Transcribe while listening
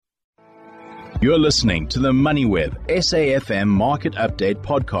You're listening to the MoneyWeb SAFM Market Update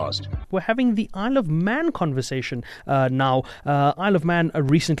podcast. We're having the Isle of Man conversation now. Isle of Man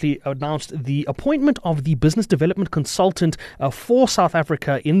recently announced the appointment of the business development consultant for South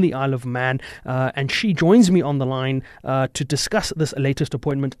Africa in the Isle of Man, and she joins me on the line to discuss this latest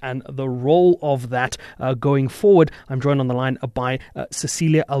appointment and the role of that going forward. I'm joined on the line by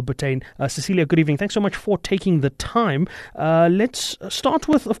Cecilia Albertine. Cecilia, good evening. Thanks so much for taking the time. Let's start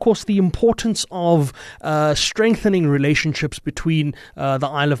with, of course, the importance of strengthening relationships between the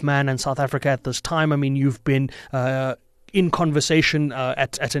Isle of Man and South Africa at this time. I mean, you've been in conversation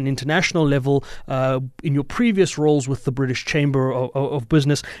at an international level in your previous roles with the British Chamber of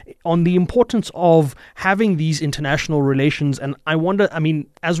Business on the importance of having these international relations. And I wonder, I mean,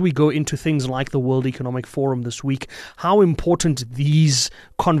 as we go into things like the World Economic Forum this week, how important these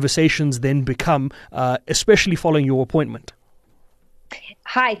conversations then become, especially following your appointment.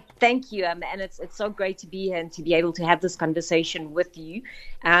 Hi, thank you. And it's so great to be here and to be able to have this conversation with you.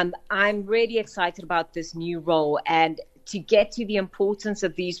 I'm really excited about this new role and to get to the importance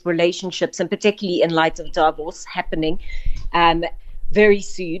of these relationships, and particularly in light of Davos happening very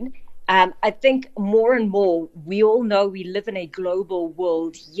soon. I think more and more, we all know we live in a global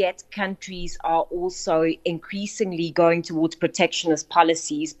world, yet countries are also increasingly going towards protectionist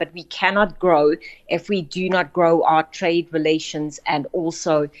policies, but we cannot grow if we do not grow our trade relations and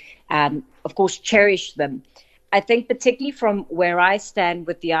also, of course, cherish them. I think particularly from where I stand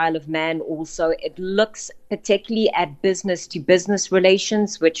with the Isle of Man also, it looks particularly at business to business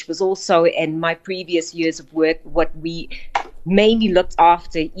relations, which was also in my previous years of work what we mainly looked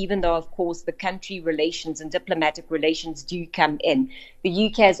after, even though, of course, the country relations and diplomatic relations do come in. The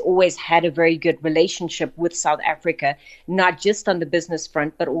UK has always had a very good relationship with South Africa, not just on the business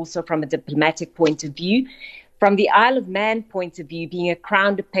front, but also from a diplomatic point of view. From the Isle of Man point of view, being a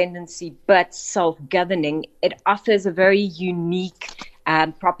crown dependency but self-governing, it offers a very unique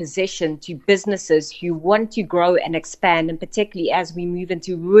proposition to businesses who want to grow and expand, and particularly as we move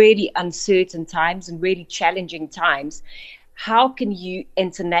into really uncertain times and really challenging times. How can you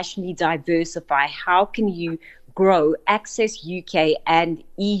internationally diversify? How can you grow, access UK and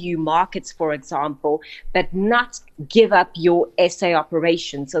EU markets, for example, but not give up your SA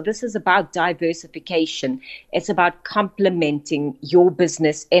operation? So this is about diversification. It's about complementing your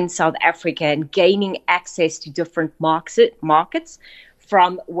business in South Africa and gaining access to different markets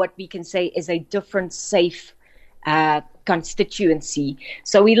from what we can say is a different safe constituency.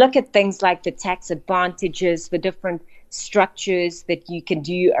 So we look at things like the tax advantages, the different structures that you can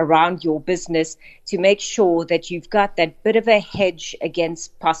do around your business to make sure that you've got that bit of a hedge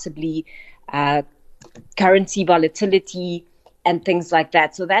against possibly currency volatility and things like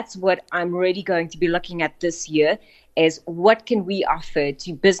that. So that's what I'm really going to be looking at this year, is what can we offer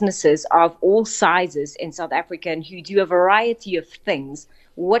to businesses of all sizes in South Africa and who do a variety of things.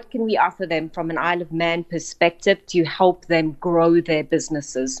 What can we offer them from an Isle of Man perspective to help them grow their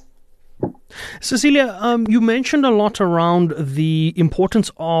businesses? Cecilia, you mentioned a lot around the importance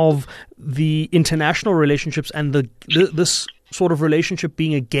of the international relationships and this sort of relationship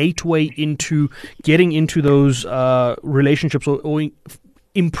being a gateway into getting into those relationships or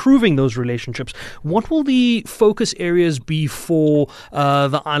improving those relationships. What will the focus areas be for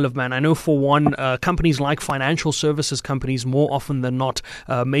the Isle of Man? I know for one, companies like financial services companies more often than not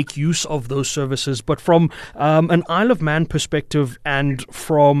make use of those services. But from an Isle of Man perspective and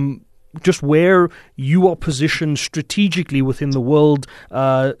from just where you are positioned strategically within the world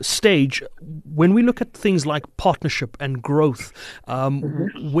stage, when we look at things like partnership and growth,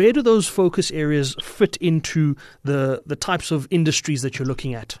 where do those focus areas fit into the types of industries that you're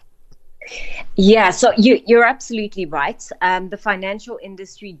looking at? Yeah, so you're absolutely right. The financial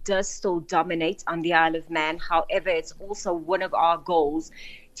industry does still dominate on the Isle of Man. However, it's also one of our goals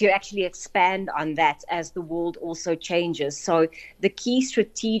to actually expand on that as the world also changes. So the key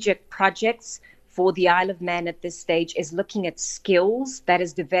strategic projects for the Isle of Man at this stage is looking at skills, that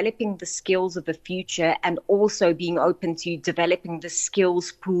is developing the skills of the future and also being open to developing the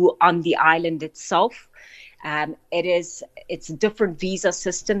skills pool on the island itself. It's a different visa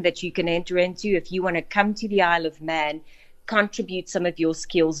system that you can enter into if you want to come to the Isle of Man, contribute some of your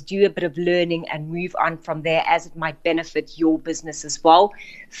skills, do a bit of learning and move on from there as it might benefit your business as well.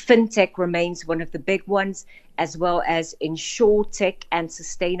 Fintech remains one of the big ones, as well as insurtech and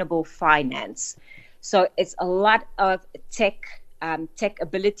sustainable finance. So it's a lot of tech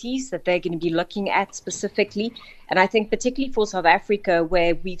abilities that they're going to be looking at specifically. And I think particularly for South Africa,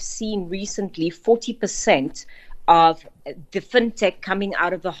 where we've seen recently 40% of the fintech coming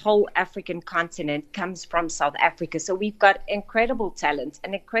out of the whole African continent comes from South Africa. So we've got incredible talent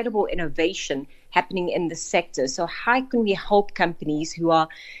and incredible innovation happening in the sector. So how can we help companies who are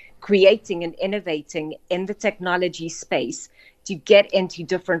creating and innovating in the technology space to get into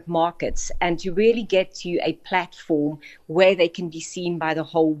different markets and to really get to a platform where they can be seen by the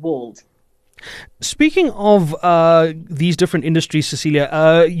whole world? Speaking of these different industries,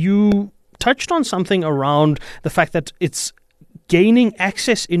 Cecilia, you touched on something around the fact that it's gaining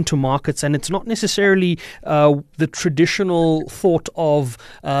access into markets, and it's not necessarily the traditional thought of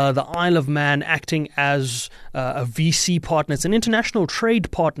the Isle of Man acting as a VC partner. It's an international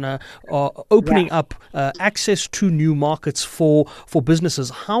trade partner opening up access to new markets for businesses.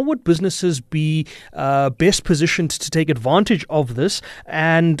 How would businesses be best positioned to take advantage of this,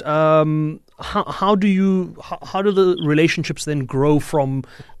 and how do the relationships then grow from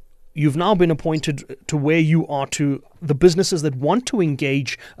you've now been appointed to where you are to the businesses that want to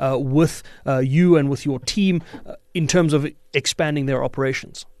engage with you and with your team in terms of expanding their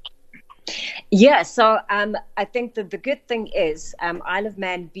operations? Yeah, so I think that the good thing is Isle of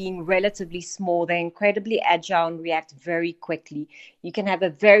Man being relatively small, they're incredibly agile and react very quickly. You can have a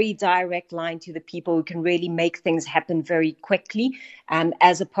very direct line to the people who can really make things happen very quickly,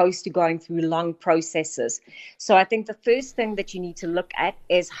 as opposed to going through long processes. So I think the first thing that you need to look at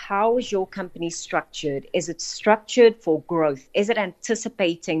is, how is your company structured? Is it structured for growth? Is it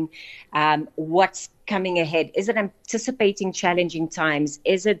anticipating what's coming ahead? Is it anticipating challenging times?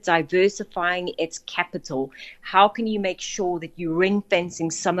 Is it diversifying its capital? How can you make sure that you're ring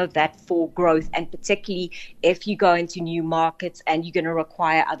fencing some of that for growth, and particularly if you go into new markets and you're going to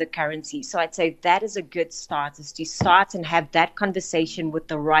require other currencies? So I'd say that is a good start, is to start and have that conversation with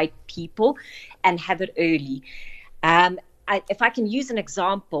the right people and have it early. If I can use an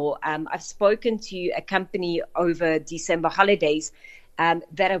example, I've spoken to a company over December holidays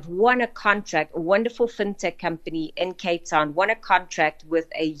that have won a contract, a wonderful fintech company in Cape Town, won a contract with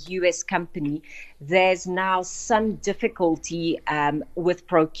a US company. There's now some difficulty with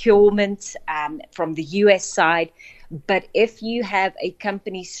procurement from the US side. But if you have a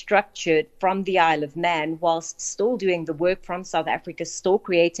company structured from the Isle of Man, whilst still doing the work from South Africa, still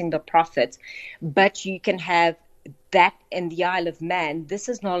creating the profit, but you can have that in the Isle of Man, this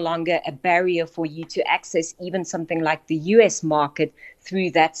is no longer a barrier for you to access even something like the US market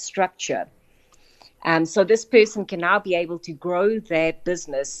through that structure. So this person can now be able to grow their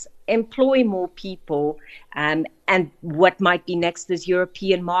business, employ more people, and what might be next is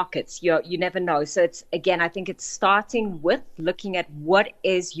European markets. You never know. So it's, again, I think it's starting with looking at what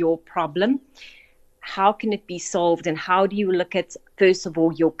is your problem, how can it be solved, and how do you look at, first of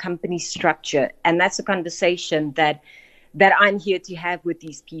all, your company structure? And that's a conversation that I'm here to have with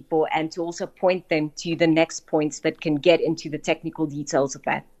these people, and to also point them to the next points that can get into the technical details of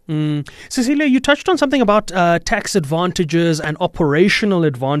that. Cecilia, you touched on something about tax advantages and operational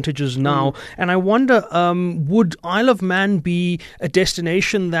advantages now, and I wonder, would Isle of Man be a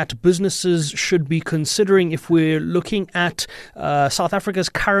destination that businesses should be considering if we're looking at South Africa's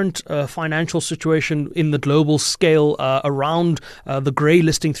current financial situation in the global scale around the grey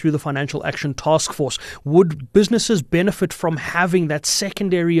listing through the Financial Action Task Force? Would businesses benefit from having that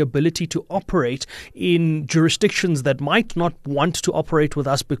secondary ability to operate in jurisdictions that might not want to operate with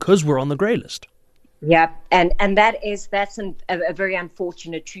us because we're on the grey list? Yeah, and that's a very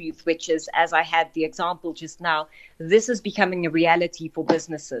unfortunate truth, which is, as I had the example just now, this is becoming a reality for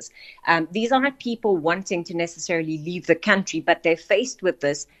businesses. These are not people wanting to necessarily leave the country, but they're faced with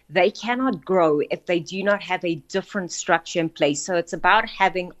this. They cannot grow if they do not have a different structure in place. So it's about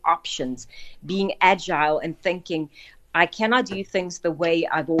having options, being agile and thinking, I cannot do things the way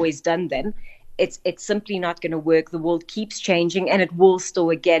I've always done them. It's simply not going to work. The world keeps changing, and it will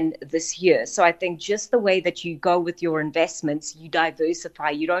still again this year. So I think just the way that you go with your investments, you diversify.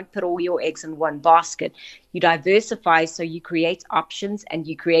 You don't put all your eggs in one basket. You diversify, so you create options and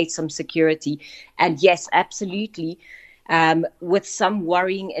you create some security. And yes, absolutely, with some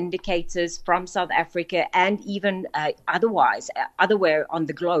worrying indicators from South Africa and even otherwhere on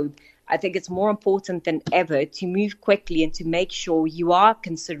the globe, I think it's more important than ever to move quickly and to make sure you are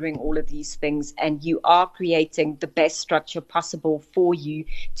considering all of these things and you are creating the best structure possible for you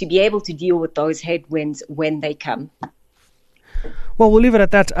to be able to deal with those headwinds when they come. Well, we'll leave it at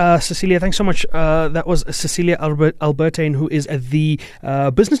that. Cecilia, thanks so much. That was Cecilia Albertine, who is the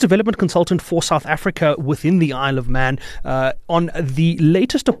business development consultant for South Africa within the Isle of Man, on the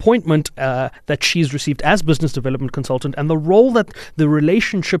latest appointment that she's received as business development consultant, and the role that the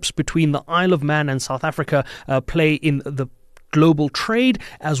relationships between the Isle of Man and South Africa play in the global trade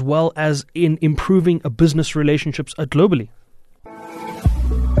as well as in improving business relationships globally.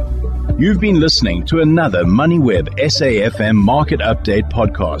 You've been listening to another MoneyWeb SAFM Market Update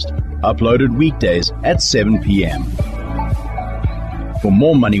podcast, uploaded weekdays at 7 p.m. For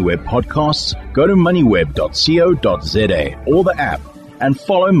more MoneyWeb podcasts, go to moneyweb.co.za or the app and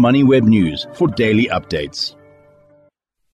follow MoneyWeb News for daily updates.